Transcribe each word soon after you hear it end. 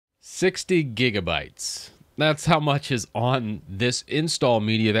60 gigabytes. That's how much is on this install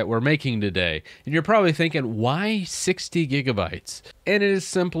media that we're making today. And you're probably thinking, why 60 gigabytes? And it is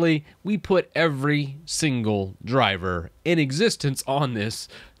simply, we put every single driver in existence on this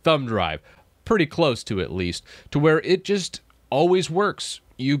thumb drive, pretty close to at least, to where it just always works.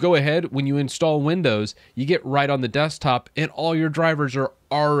 You go ahead, when you install Windows, you get right on the desktop and all your drivers are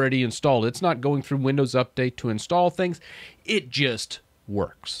already installed. It's not going through Windows Update to install things. It just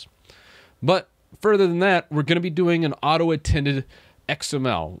works. But further than that, we're going to be doing an auto-attended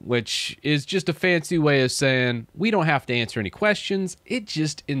XML, which is just a fancy way of saying we don't have to answer any questions. It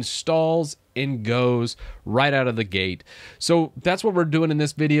just installs and goes right out of the gate. So that's what we're doing in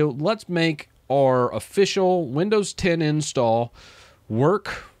this video. Let's make our official Windows 10 install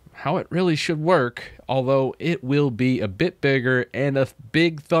work how it really should work, although it will be a bit bigger and a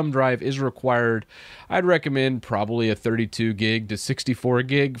big thumb drive is required. I'd recommend probably a 32 gig to 64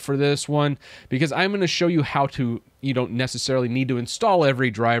 gig for this one, because I'm going to show you how to, you don't necessarily need to install every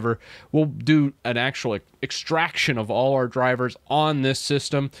driver. We'll do an actual extraction of all our drivers on this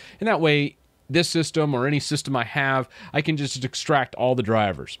system, and that way this system or any system I have, I can just extract all the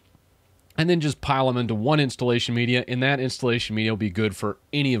drivers and then just pile them into one installation media, and that installation media will be good for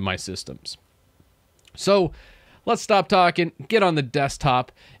any of my systems. So let's stop talking, get on the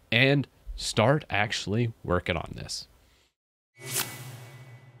desktop, and start actually working on this.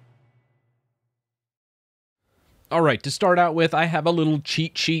 All right, to start out with, I have a little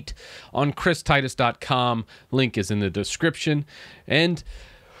cheat sheet on christitus.com. Link is in the description. And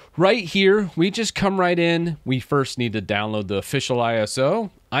right here, we just come right in. We first need to download the official ISO.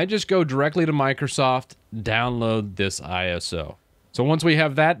 I just go directly to Microsoft, download this ISO. So once we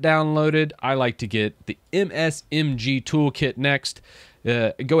have that downloaded, I like to get the MSMG toolkit next.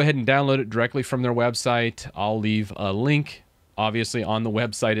 Go ahead and download it directly from their website. I'll leave a link, obviously, on the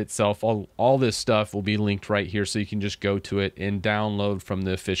website itself. All this stuff will be linked right here, so you can just go to it and download from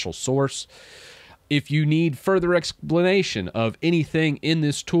the official source. If you need further explanation of anything in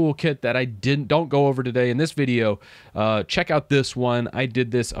this toolkit that I don't go over today in this video, check out this one. I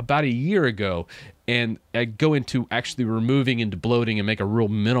did this about a year ago, and I go into actually removing and bloating and make a real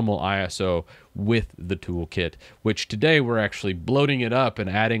minimal ISO with the toolkit, which today we're actually bloating it up and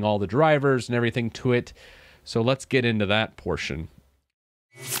adding all the drivers and everything to it. So let's get into that portion.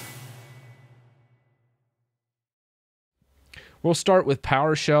 We'll start with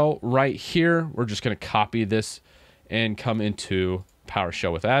PowerShell right here. We're just going to copy this and come into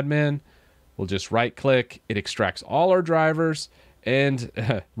PowerShell with admin. We'll just right click. It extracts all our drivers. And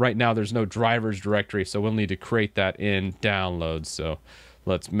right now there's no drivers directory, so we'll need to create that in downloads. So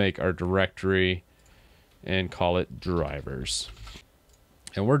let's make our directory and call it drivers.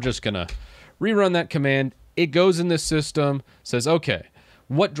 And we're just going to rerun that command. It goes in this system, says, okay,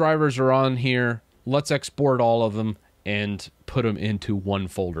 what drivers are on here? Let's export all of them and put them into one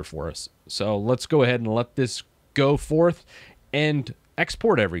folder for us. So let's go ahead and let this go forth and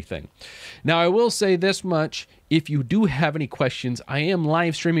export everything. Now, I will say this much. If you do have any questions, I am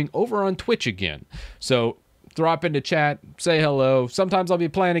live streaming over on Twitch again. So drop into chat, say hello. Sometimes I'll be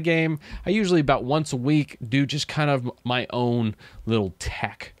playing a game. I usually about once a week do just kind of my own little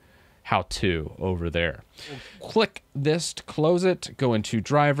tech how-to over there. Click this to close it, go into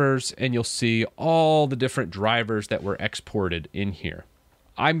drivers, and you'll see all the different drivers that were exported in here.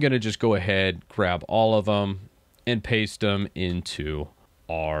 I'm going to just go ahead, grab all of them, and paste them into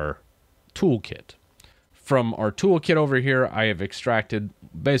our toolkit. From our toolkit over here, I have extracted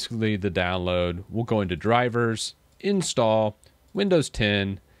basically the download. We'll go into drivers, install, Windows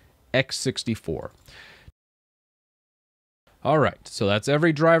 10, x64. All right, so that's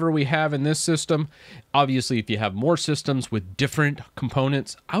every driver we have in this system. Obviously, if you have more systems with different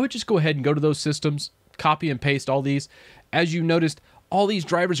components, I would just go ahead and go to those systems, copy and paste all these. As you noticed, all these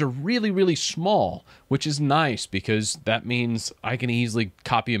drivers are really, really small, which is nice because that means I can easily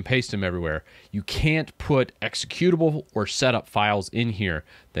copy and paste them everywhere. You can't put executable or setup files in here.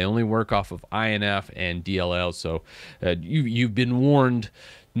 They only work off of INF and DLL, so you've been warned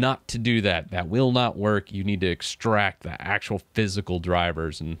not to do that. That will not work. You need to extract the actual physical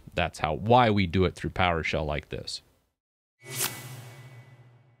drivers, and that's why we do it through PowerShell like this.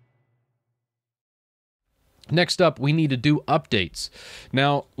 Next up, we need to do updates.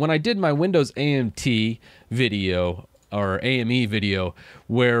 Now, when I did my Windows AMT video, or AME video,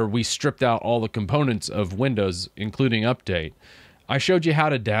 where we stripped out all the components of Windows, including update, I showed you how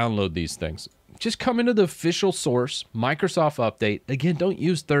to download these things. Just come into the official source, Microsoft Update. Again, don't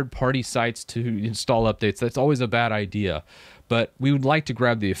use third-party sites to install updates. That's always a bad idea. But we would like to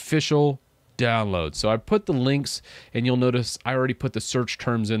grab the official download. So I put the links, and you'll notice I already put the search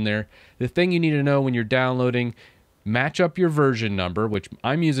terms in there. The thing you need to know when you're downloading, match up your version number, which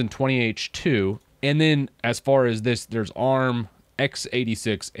I'm using 20H2. And then as far as this, there's ARM,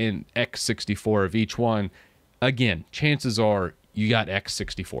 x86, and x64 of each one. Again, chances are you got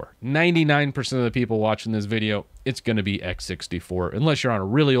x64. 99% of the people watching this video, it's going to be x64, unless you're on a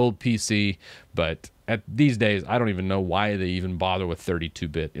really old PC. But at these days, I don't even know why they even bother with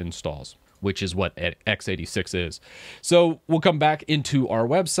 32-bit installs, which is what x86 is. So we'll come back into our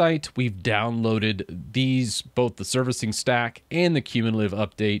website. We've downloaded these, both the servicing stack and the cumulative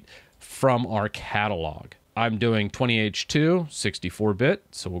update, from our catalog. I'm doing 20H2 64-bit,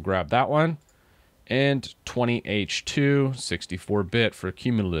 so we'll grab that one, and 20H2 64-bit for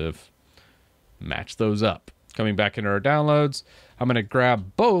cumulative. Match those up. Coming back into our downloads, I'm going to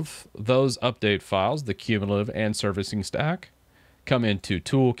grab both those update files, the cumulative and servicing stack, come into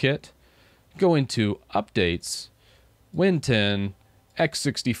Toolkit, go into Updates, Win10,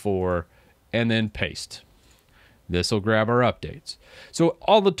 x64, and then paste. This will grab our updates. So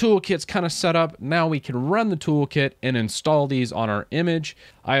all the toolkit's kind of set up. Now we can run the toolkit and install these on our image.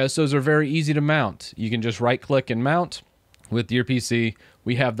 ISOs are very easy to mount. You can just right click and mount with your PC.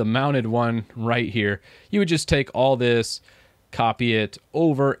 We have the mounted one right here. You would just take all this, copy it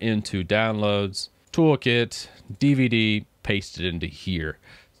over into downloads, toolkit, DVD, paste it into here.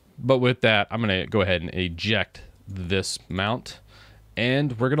 But with that, I'm going to go ahead and eject this mount,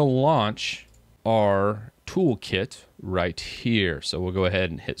 and we're going to launch our toolkit right here. So we'll go ahead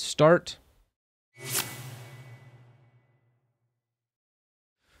and hit start.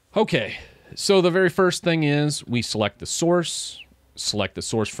 Okay, so the very first thing is we select the source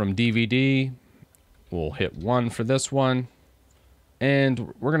from DVD. We'll hit 1 for this one,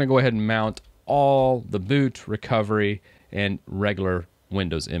 and we're going to go ahead and mount all the boot, recovery, and regular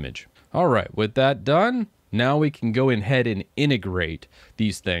Windows image. All right, with that done, now we can go ahead and integrate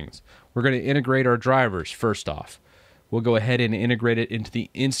these things. We're going to integrate our drivers first off. We'll go ahead and integrate it into the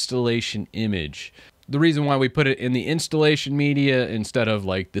installation image. The reason why we put it in the installation media instead of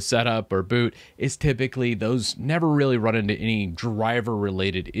like the setup or boot is typically those never really run into any driver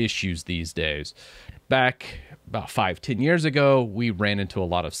related issues these days. Back about 5-10 years ago, we ran into a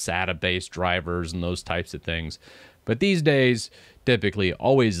lot of SATA based drivers and those types of things. But these days, typically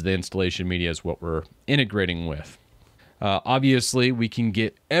always the installation media is what we're integrating with. Obviously, we can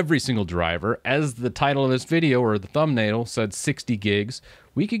get every single driver. As the title of this video or the thumbnail said 60 gigs,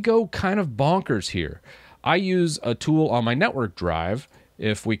 we could go kind of bonkers here. I use a tool on my network drive,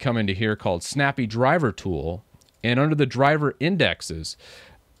 if we come into here, called Snappy Driver Tool, and under the driver indexes,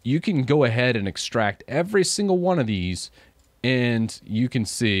 you can go ahead and extract every single one of these, and you can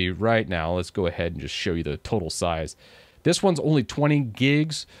see right now, let's go ahead and just show you the total size. This one's only 20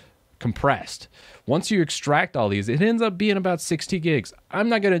 gigs compressed. Once you extract all these, it ends up being about 60 gigs. I'm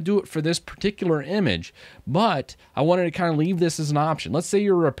not going to do it for this particular image, but I wanted to kind of leave this as an option. Let's say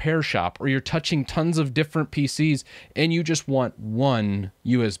you're a repair shop or you're touching tons of different PCs and you just want one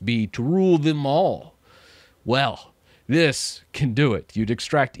USB to rule them all. Well, this can do it. You'd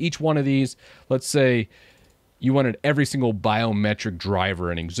extract each one of these. Let's say you wanted every single biometric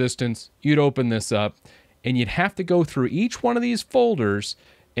driver in existence. You'd open this up and you'd have to go through each one of these folders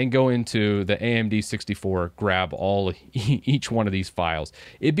and go into the AMD 64, grab each one of these files.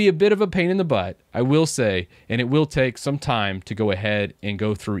 It'd be a bit of a pain in the butt, I will say, and it will take some time to go ahead and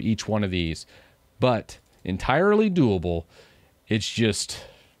go through each one of these, but entirely doable. It's just,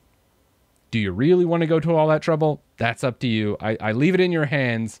 do you really want to go to all that trouble? That's up to you. I leave it in your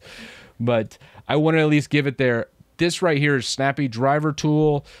hands, but I want to at least give it there. This right here is Snappy Driver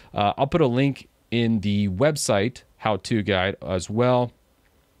Tool. I'll put a link in the website how-to guide as well.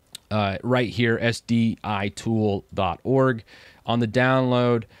 Right here, sditool.org. On the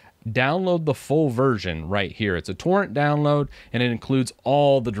download the full version right here. It's a torrent download, and it includes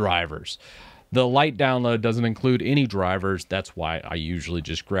all the drivers. The light download doesn't include any drivers. That's why I usually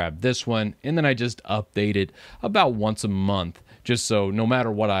just grab this one, and then I just update it about once a month, just so no matter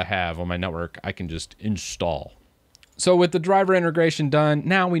what I have on my network, I can just install. So with the driver integration done,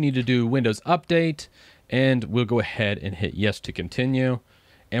 now we need to do Windows Update, and we'll go ahead and hit yes to continue.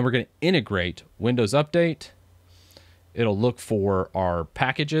 And we're going to integrate Windows Update. It'll look for our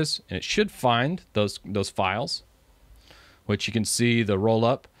packages, and it should find those files, which you can see the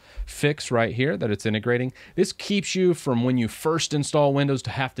roll-up fix right here that it's integrating. This keeps you from, when you first install Windows, to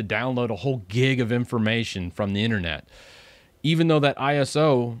have to download a whole gig of information from the internet. Even though that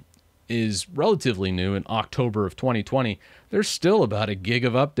ISO is relatively new in October of 2020, there's still about a gig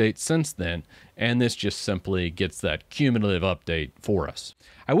of updates since then, and this just simply gets that cumulative update for us.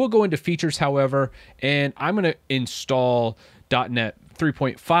 I will go into features, however, and I'm going to install .NET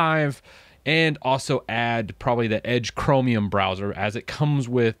 3.5 and also add probably the Edge Chromium browser, as it comes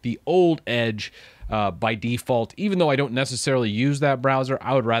with the old Edge by default. Even though I don't necessarily use that browser,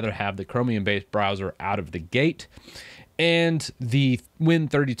 I would rather have the Chromium-based browser out of the gate. And the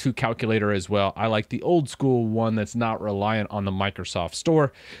Win32 calculator as well. I like the old school one that's not reliant on the Microsoft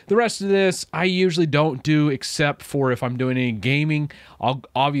Store. The rest of this I usually don't do, except for if I'm doing any gaming. I'll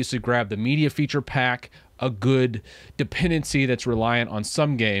obviously grab the media feature pack, a good dependency that's reliant on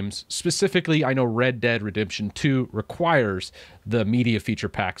some games. Specifically, I know Red Dead Redemption 2 requires the media feature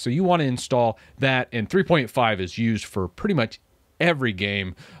pack, so you want to install that, and 3.5 is used for pretty much every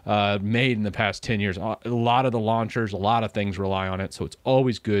game made in the past 10 years. A lot of the launchers, a lot of things rely on it, so it's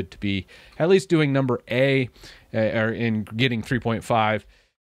always good to be at least doing number A or in getting 3.5.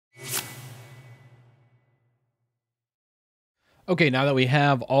 Okay, now that we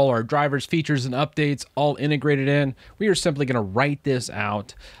have all our drivers, features, and updates all integrated in, we are simply going to write this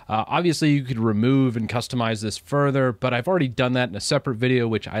out. Obviously, you could remove and customize this further, but I've already done that in a separate video,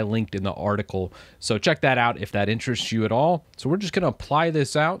 which I linked in the article. So check that out if that interests you at all. So we're just going to apply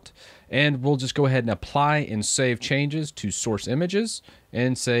this out, and we'll just go ahead and apply and save changes to source images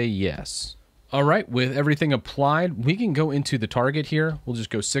and say yes. All right, with everything applied, we can go into the target here. We'll just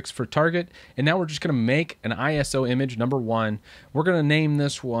go 6 for target. And now we're just going to make an ISO image, number 1. We're going to name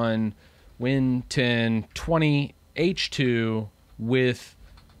this one Win1020H2 with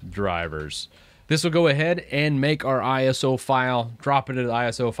drivers. This will go ahead and make our ISO file, drop it into the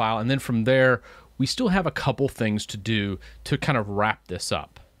ISO file. And then from there, we still have a couple things to do to kind of wrap this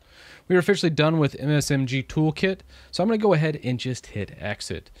up. We're officially done with MSMG Toolkit. So I'm going to go ahead and just hit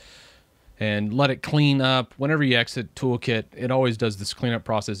exit and let it clean up. Whenever you exit Toolkit, it always does this cleanup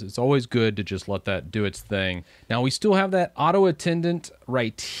process. It's always good to just let that do its thing. Now we still have that auto attendant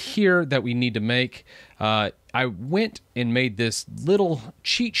right here that we need to make. I went and made this little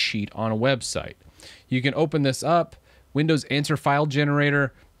cheat sheet on a website. You can open this up, Windows Answer File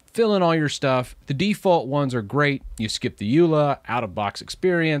Generator, fill in all your stuff. The default ones are great. You skip the EULA, out-of-box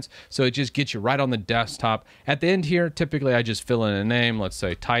experience, so it just gets you right on the desktop. At the end here, typically I just fill in a name, let's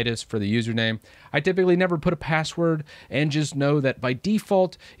say Titus for the username. I typically never put a password, and just know that by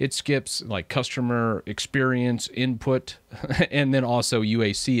default, it skips like customer experience input, and then also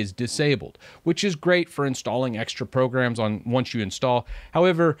UAC is disabled, which is great for installing extra programs on once you install.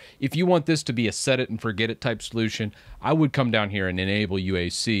 However, if you want this to be a set it and forget it type solution, I would come down here and enable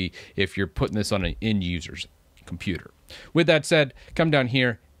UAC if you're putting this on an end user's computer. With that said, come down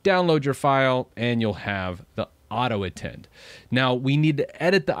here, download your file, and you'll have the auto attend. Now we need to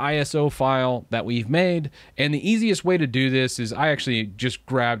edit the ISO file that we've made, and the easiest way to do this is I actually just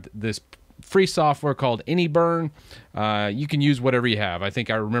grabbed this free software called AnyBurn. You can use whatever you have. I think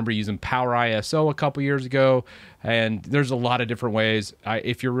I remember using Power ISO a couple years ago, and there's a lot of different ways.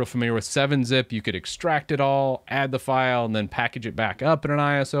 If you're real familiar with 7-zip, you could extract it all, add the file, and then package it back up in an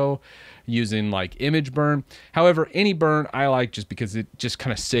ISO using like ImageBurn. However, AnyBurn I like just because it just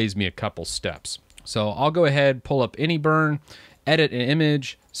kind of saves me a couple steps. So I'll go ahead, pull up AnyBurn, edit an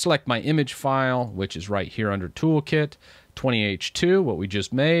image, select my image file, which is right here under Toolkit, 20H2, what we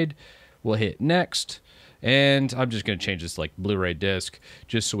just made. We'll hit next, and I'm just going to change this like Blu-ray disc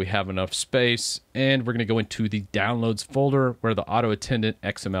just so we have enough space. And we're going to go into the downloads folder where the auto attendant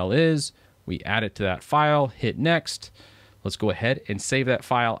XML is. We add it to that file, hit next. Let's go ahead and save that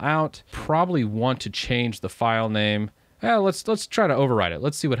file out. Probably want to change the file name. Let's try to override it.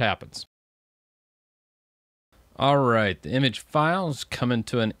 Let's see what happens. All right, the image file is coming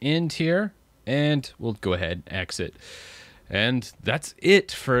to an end here, and we'll go ahead and exit. And that's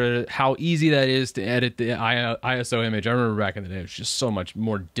it for how easy that is to edit the ISO image. I remember back in the day, it was just so much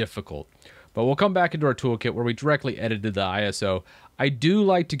more difficult. But we'll come back into our toolkit where we directly edited the ISO. I do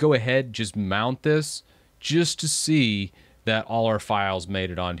like to go ahead, just mount this, just to see that all our files made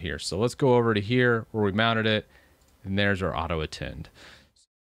it on here. So let's go over to here where we mounted it, and there's our auto attend.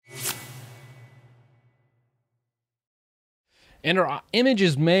 And our image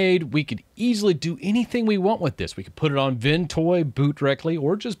is made. We could easily do anything we want with this. We could put it on Ventoy, boot directly,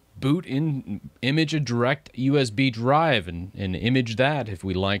 or just boot in image a direct USB drive and image that if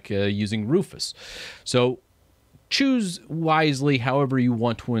we like using Rufus. So choose wisely however you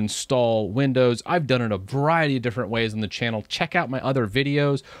want to install Windows. I've done it a variety of different ways on the channel. Check out my other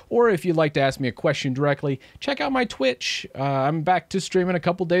videos, or if you'd like to ask me a question directly, check out my Twitch. I'm back to streaming a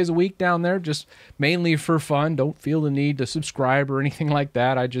couple days a week down there, just mainly for fun. Don't feel the need to subscribe or anything like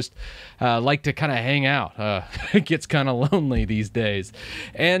that. I just like to kind of hang out. It gets kind of lonely these days.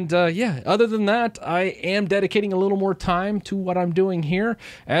 And yeah, other than that, I am dedicating a little more time to what I'm doing here,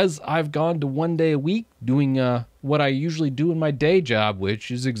 as I've gone to 1 day a week doing what I usually do in my day job, which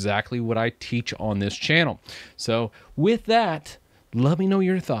is exactly what I teach on this channel. So with that, let me know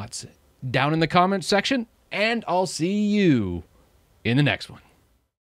your thoughts down in the comments section, and I'll see you in the next one.